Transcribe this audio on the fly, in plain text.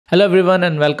Hello everyone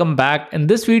and welcome back. In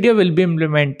this video, we'll be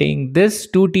implementing this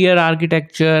two-tier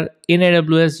architecture in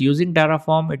AWS using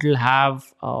Terraform. It will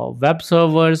have web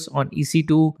servers on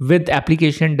EC2 with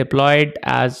application deployed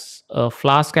as a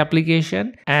Flask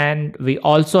application. And we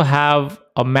also have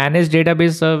a managed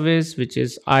database service, which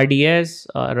is RDS,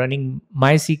 running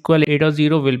MySQL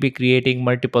 8.0 will be creating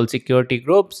multiple security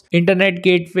groups, internet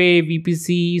gateway,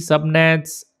 VPC,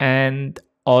 subnets, and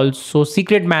also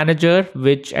secret manager,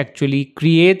 which actually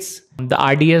creates the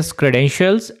RDS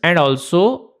credentials and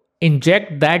also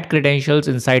inject that credentials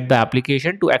inside the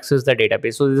application to access the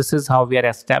database. So this is how we are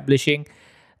establishing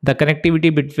the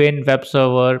connectivity between web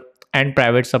server and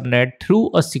private subnet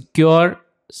through a secure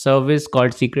service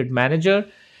called secret manager.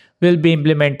 We'll be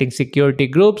implementing security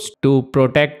groups to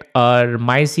protect our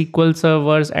MySQL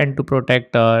servers and to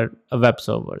protect our web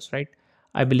servers, right?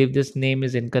 I believe this name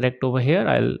is incorrect over here.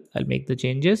 I'll make the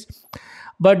changes.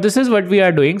 But this is what we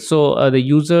are doing. So the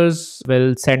users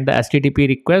will send the HTTP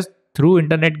request through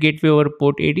internet gateway over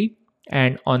port 80.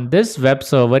 And on this web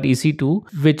server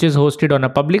EC2, which is hosted on a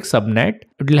public subnet,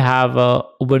 it will have a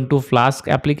Ubuntu Flask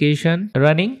application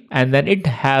running. And then it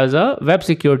has a web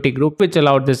security group, which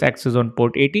allowed this access on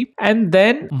port 80. And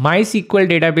then MySQL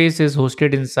database is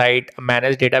hosted inside a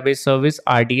managed database service,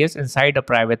 RDS, inside a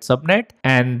private subnet.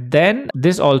 And then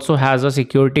this also has a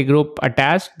security group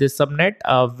attached, this subnet,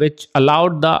 which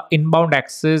allowed the inbound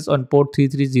access on port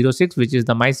 3306, which is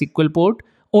the MySQL port,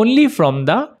 only from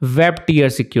the web tier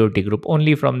security group,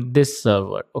 only from this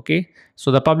server. Okay,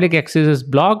 so the public access is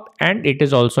blocked and it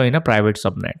is also in a private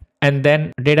subnet. And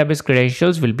then database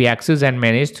credentials will be accessed and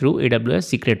managed through AWS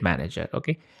Secret Manager.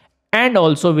 Okay, and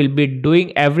also we'll be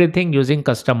doing everything using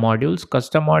custom modules.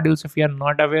 Custom modules, if you are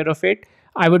not aware of it,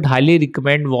 I would highly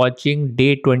recommend watching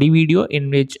day 20 video, in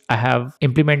which I have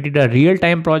implemented a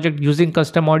real-time project using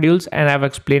custom modules and I've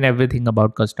explained everything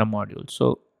about custom modules.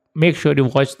 So make sure you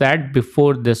watch that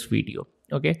before this video.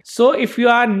 Okay, so if you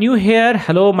are new here,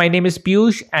 hello, my name is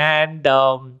Piyush, and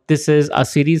this is a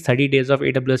series 30 days of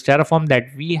AWS Terraform that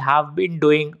we have been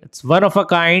doing. It's one of a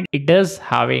kind. It is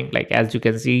having, like, as you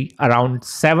can see, around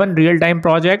 7 real-time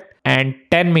projects and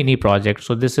 10 mini projects.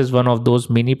 So this is one of those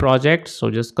mini projects.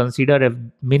 So just consider, if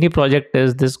mini project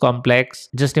is this complex,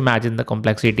 just imagine the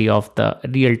complexity of the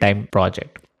real-time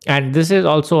project. And this is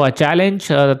also a challenge,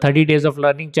 the 30 days of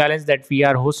learning challenge that we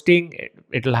are hosting.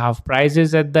 It will have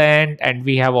prizes at the end, and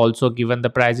we have also given the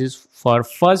prizes for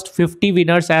first 50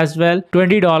 winners as well.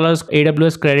 $20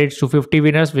 AWS credits to 50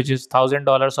 winners, which is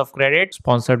 $1,000 of credit,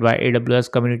 sponsored by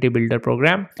AWS Community Builder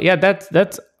Program. Yeah,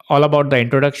 that's all about the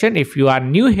introduction. If you are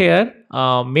new here,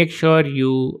 make sure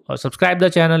you subscribe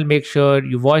the channel, make sure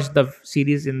you watch the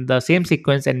series in the same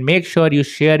sequence, and make sure you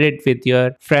share it with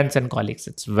your friends and colleagues.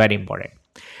 It's very important.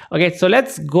 Okay, so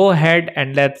let's go ahead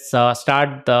and let's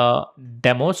start the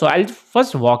demo. So I'll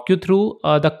first walk you through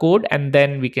the code, and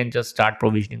then we can just start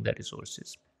provisioning the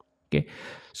resources. Okay,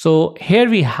 so here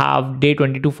we have day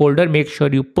 22 folder. Make sure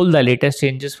you pull the latest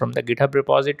changes from the GitHub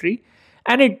repository,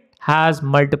 and it has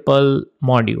multiple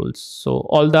modules. So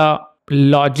all the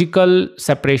logical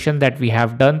separation that we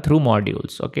have done through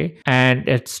modules. Okay, and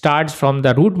it starts from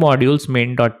the root modules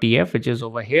main.tf, which is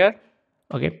over here.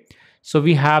 Okay, so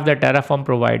we have the Terraform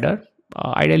provider.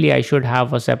 Ideally, I should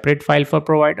have a separate file for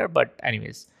provider, but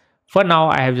anyways, for now,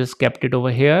 I have just kept it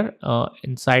over here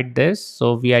inside this.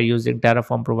 So we are using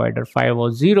Terraform provider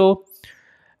 5.0,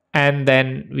 and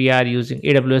then we are using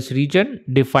AWS region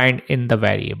defined in the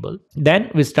variable. Then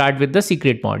we start with the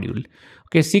secret module.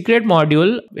 Okay, secret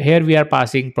module, here we are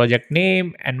passing project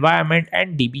name, environment,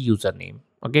 and DB username.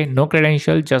 Okay, no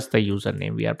credential, just the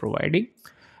username we are providing.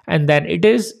 And then it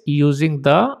is using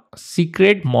the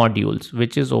secret modules,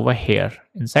 which is over here.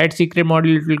 Inside secret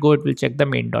module, it will check the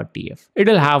main.tf. It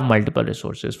will have multiple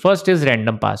resources. First is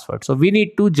random password. So we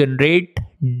need to generate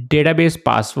database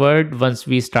password once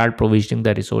we start provisioning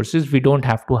the resources. We don't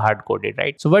have to hard code it,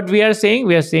 right? So what we are saying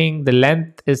the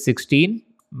length is 16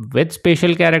 with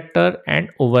special character and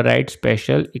override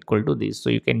special equal to this. So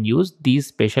you can use these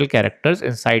special characters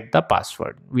inside the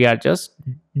password. We are just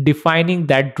defining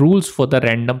that rules for the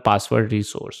random password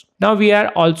resource. Now we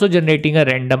are also generating a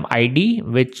random ID,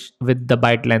 which with the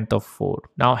byte length of 4.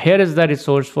 Now here is the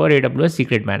resource for AWS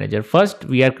Secret Manager. First,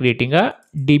 we are creating a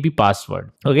DB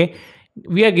password. Okay,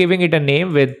 we are giving it a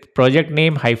name with project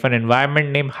name hyphen environment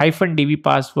name hyphen DB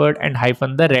password and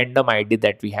hyphen the random ID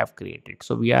that we have created.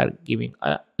 So we are giving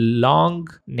a long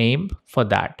name for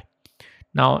that.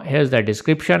 Now here's the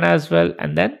description as well,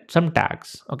 and then some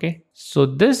tags. Okay, so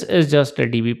this is just a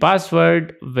DB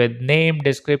password with name,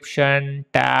 description,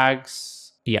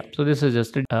 tags. Yeah, so this is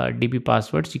just a DB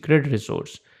password secret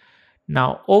resource.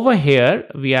 Now over here,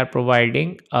 we are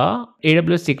providing a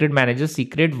AWS Secret Manager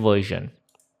secret version.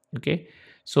 Okay,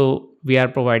 so we are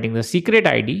providing the secret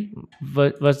ID.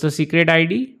 What's the secret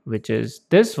ID? Which is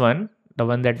this one, the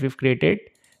one that we've created,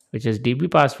 which is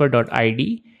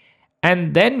dbpassword.id.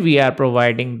 And then we are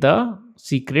providing the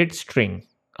secret string.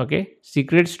 Okay,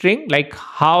 secret string, like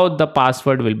how the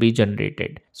password will be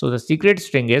generated. So the secret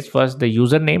string is first the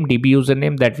username, db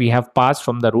username that we have passed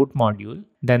from the root module.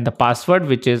 Then the password,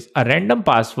 which is a random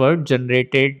password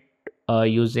generated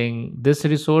using this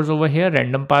resource over here,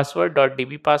 random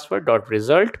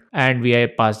password.dbpassword.result, and we are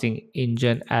passing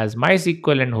engine as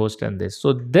MySQL and host and this.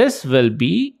 So this will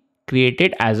be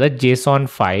created as a JSON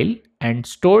file and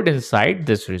stored inside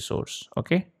this resource.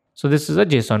 Okay, so this is a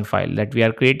JSON file that we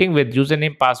are creating with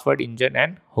username, password, engine,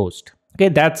 and host. Okay,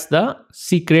 that's the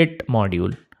secret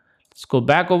module. Let's go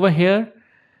back over here.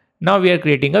 Now we are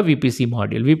creating a 𝗵PC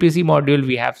module. 𝗵PC module,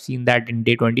 we have seen that in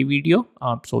day 20 video.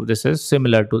 So this is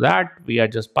similar to that. We are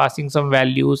just passing some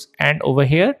values, and over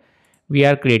here we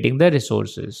are creating the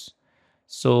resources.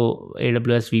 So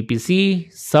AWS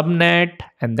𝗵PC, subnet,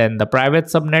 and then the private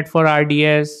subnet for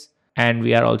RDS. And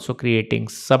we are also creating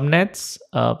subnets,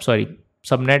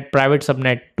 subnet, private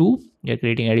subnet 2. We are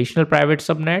creating additional private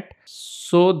subnet,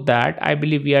 so that I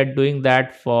believe we are doing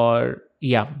that for,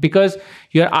 yeah, because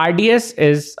your RDS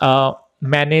is a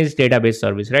managed database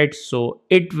service, right? So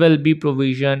it will be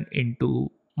provisioned into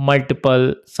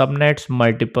multiple subnets,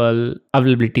 multiple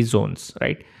availability zones,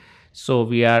 right? So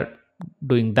we are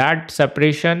doing that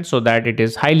separation so that it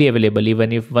is highly available.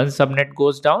 Even if one subnet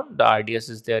goes down, the RDS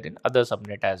is there in other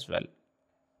subnet as well,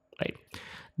 right?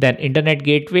 Then internet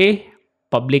gateway,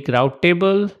 public route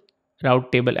table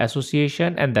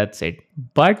association, and that's it.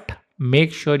 But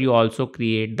make sure you also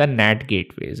create the NAT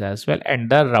gateways as well, and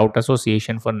the route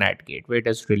association for NAT gateway. It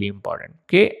is really important.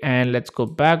 Okay, and let's go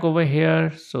back over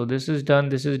here. So this is done,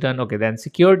 this is done. Okay, then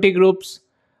security groups.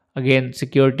 Again,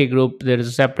 security group, there is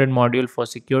a separate module for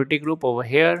security group over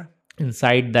here.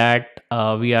 Inside that,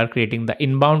 we are creating the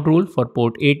inbound rule for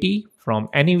port 80 from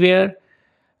anywhere,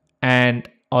 and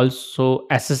also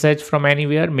SSH from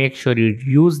anywhere. Make sure you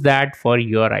use that for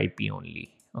your IP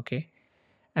only. Okay,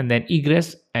 and then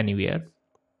egress anywhere.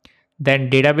 Then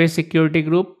database security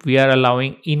group, we are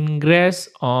allowing ingress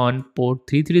on port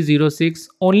 3306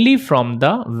 only from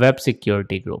the web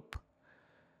security group,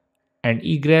 and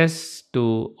egress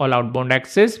to all outbound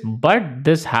access, but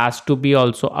this has to be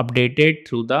also updated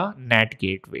through the NAT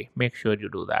gateway. Make sure you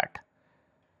do that.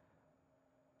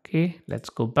 Okay, let's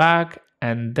go back,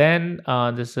 and then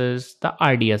this is the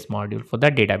RDS module for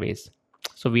the database.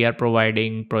 So we are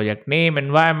providing project name,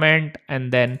 environment,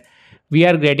 and then we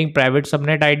are getting private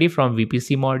subnet ID from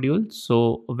𝗵PC module.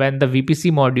 So when the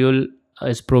𝗵PC module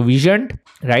is provisioned,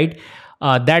 right,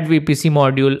 that 𝗵PC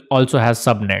module also has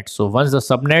subnets. So once the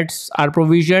subnets are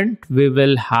provisioned, we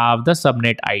will have the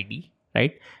subnet ID,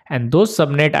 right? And those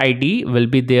subnet ID will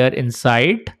be there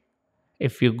inside.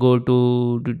 If you go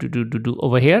to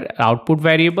over here, output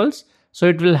variables, so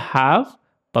it will have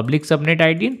public subnet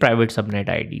ID and private subnet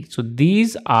ID. So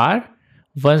these are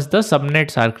once the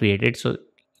subnets are created. So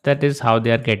that is how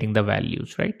they are getting the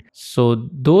values, right? So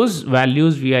those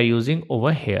values we are using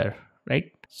over here,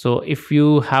 right? So if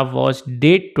you have watched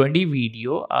day 20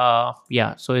 video,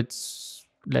 yeah, so it's,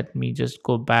 let me just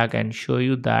go back and show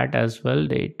you that as well.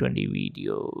 Day 20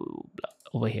 video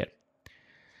over here.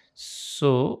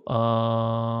 So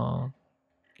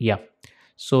yeah,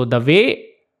 so the way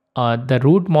the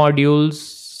root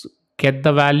modules get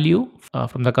the value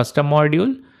from the custom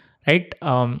module, right?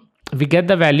 We get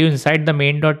the value inside the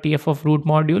main.tf of root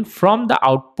module from the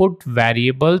output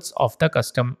variables of the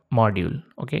custom module.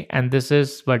 Okay, and this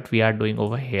is what we are doing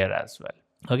over here as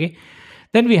well. Okay,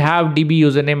 then we have db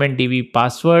username and db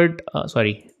password.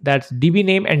 That's db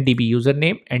name and db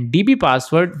username, and db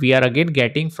password we are again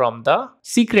getting from the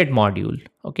secret module.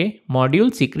 Okay,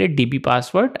 module secret db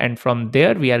password, and from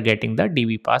there we are getting the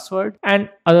db password, and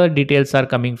other details are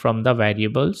coming from the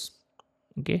variables.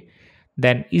 Okay,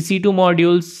 then EC2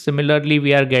 modules, similarly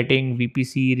we are getting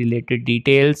𝗵PC related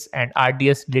details and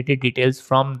RDS related details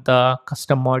from the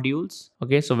custom modules.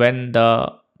 Okay, so when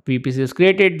the 𝗵PC is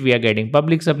created, we are getting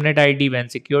public subnet ID. When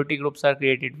security groups are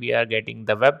created, we are getting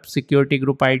the web security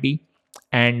group ID.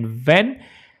 And when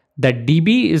the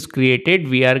DB is created,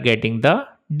 we are getting the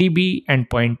DB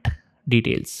endpoint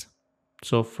details.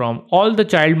 So from all the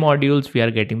child modules, we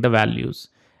are getting the values.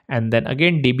 And then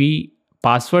again, DB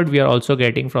password, we are also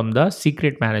getting from the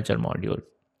secret manager module.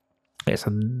 Okay,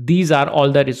 so these are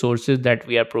all the resources that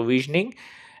we are provisioning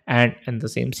and in the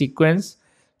same sequence.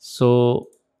 So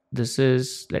this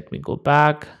is, let me go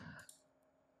back.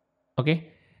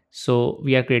 Okay, So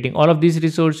we are creating all of these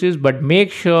resources, but make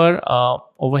sure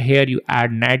over here you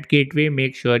add NAT gateway.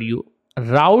 Make sure you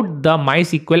route the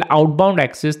MySQL outbound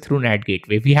access through NAT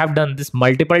gateway. We have done this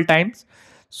multiple times.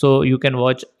 So you can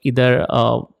watch either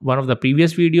one of the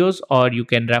previous videos, or you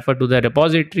can refer to the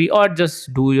repository, or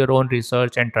just do your own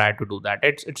research and try to do that.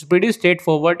 It's pretty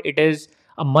straightforward. It is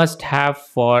a must have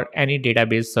for any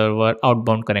database server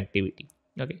outbound connectivity.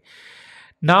 Okay.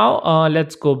 Now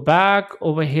let's go back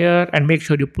over here and make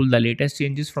sure you pull the latest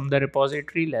changes from the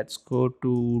repository. Let's go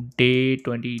to day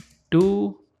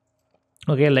 22.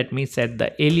 Okay, let me set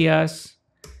the alias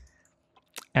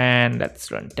and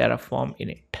let's run Terraform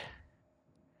init.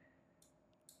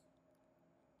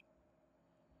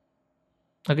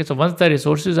 Okay, so once the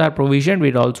resources are provisioned,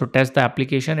 we'll also test the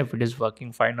application if it is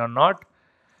working fine or not.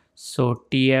 So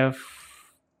tf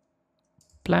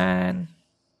plan.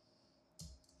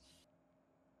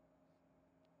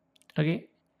 Okay,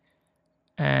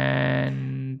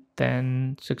 and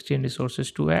then 16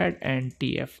 resources to add, and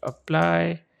tf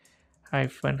apply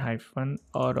 ----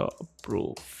 auto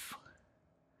approve.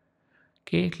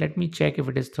 Okay, let me check if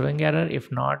it is throwing error.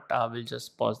 If not, I will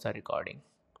just pause the recording.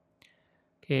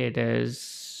 Okay, it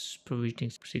is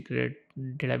provisioning secret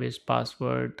database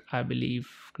password, I believe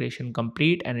creation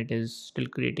complete, and it is still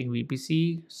creating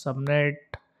VPC subnet.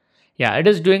 Yeah, it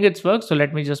is doing its work. So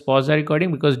let me just pause the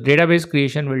recording because database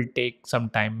creation will take some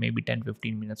time, maybe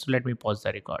 10-15 minutes. So let me pause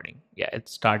the recording. Yeah,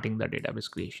 it's starting the database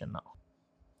creation now.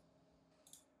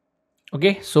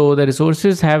 Okay, so the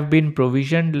resources have been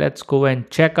provisioned. Let's go and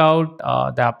check out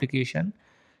the application.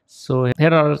 So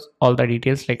here are all the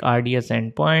details like RDS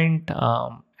endpoint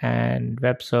and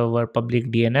web server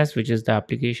public DNS, which is the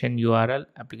application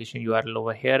URL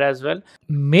over here as well.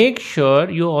 Make sure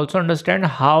you also understand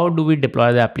how do we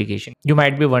deploy the application. You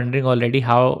might be wondering already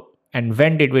how and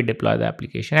when did we deploy the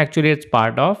application. Actually, it's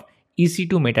part of EC2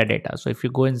 metadata. So if you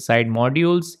go inside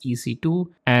modules, EC2,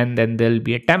 and then there'll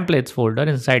be a templates folder.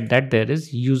 Inside that there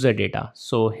is user data.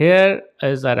 So here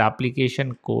is our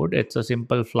application code. It's a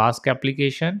simple Flask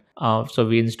application. So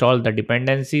we installed the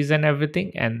dependencies and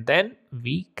everything, and then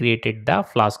we created the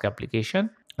Flask application,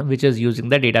 which is using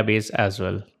the database as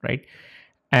well, right?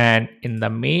 And in the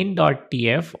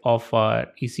main.tf of our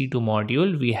EC2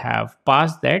 module, we have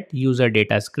passed that user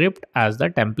data script as the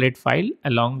template file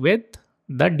along with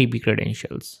the DB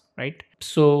credentials, right?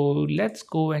 So let's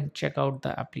go and check out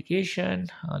the application.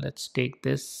 Let's take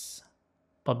this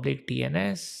public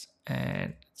DNS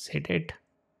and let's hit it.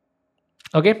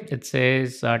 Okay, it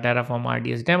says Terraform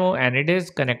RDS demo, and it is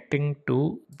connecting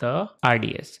to the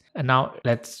RDS. And now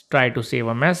let's try to save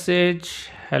a message.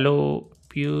 Hello,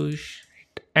 Piyush.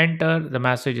 Hit enter. The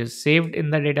message is saved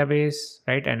in the database,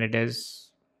 right? And it is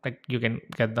like you can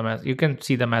get the message, you can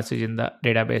see the message in the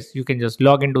database. You can just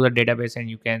log into the database and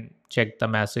you can check the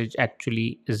message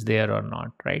actually is there or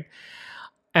not, right?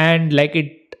 And like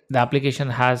the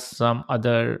application has some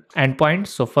other endpoints.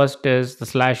 So first is the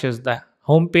 / is the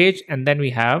home page, and then we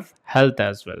have health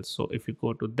as well. So if you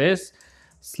go to this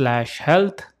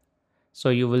 /health, so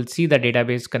you will see the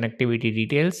database connectivity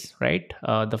details, right?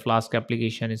 The Flask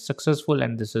application is successful,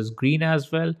 and this is green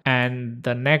as well. And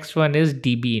the next one is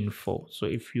DB info. So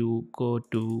if you go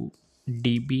to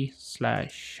DB/-info,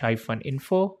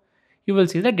 you will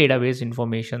see the database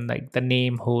information like the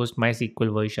name, host,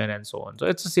 MySQL version, and so on. So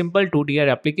it's a simple 2-tier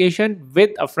application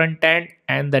with a front end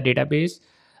and the database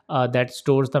that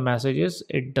stores the messages.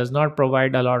 It does not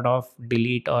provide a lot of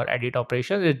delete or edit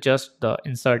operations. It's just the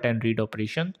insert and read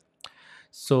operation.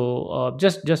 So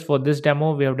just for this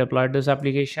demo, we have deployed this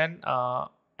application.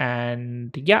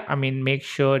 And yeah, I mean, make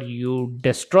sure you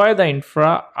destroy the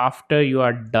infra after you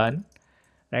are done,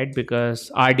 right? Because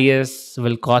RDS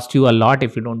will cost you a lot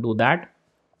if you don't do that.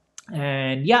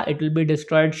 And yeah, it will be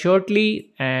destroyed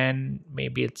shortly, and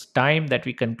maybe it's time that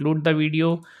we conclude the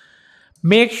video.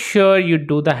 Make sure you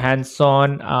do the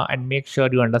hands-on and make sure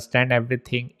you understand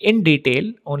everything in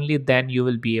detail. Only then you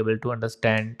will be able to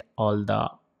understand all the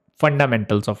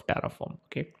fundamentals of Terraform.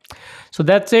 Okay, so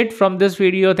that's it from this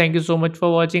video. Thank you so much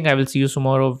for watching. I will see you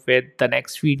tomorrow with the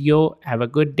next video. Have a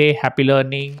good day. Happy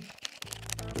learning.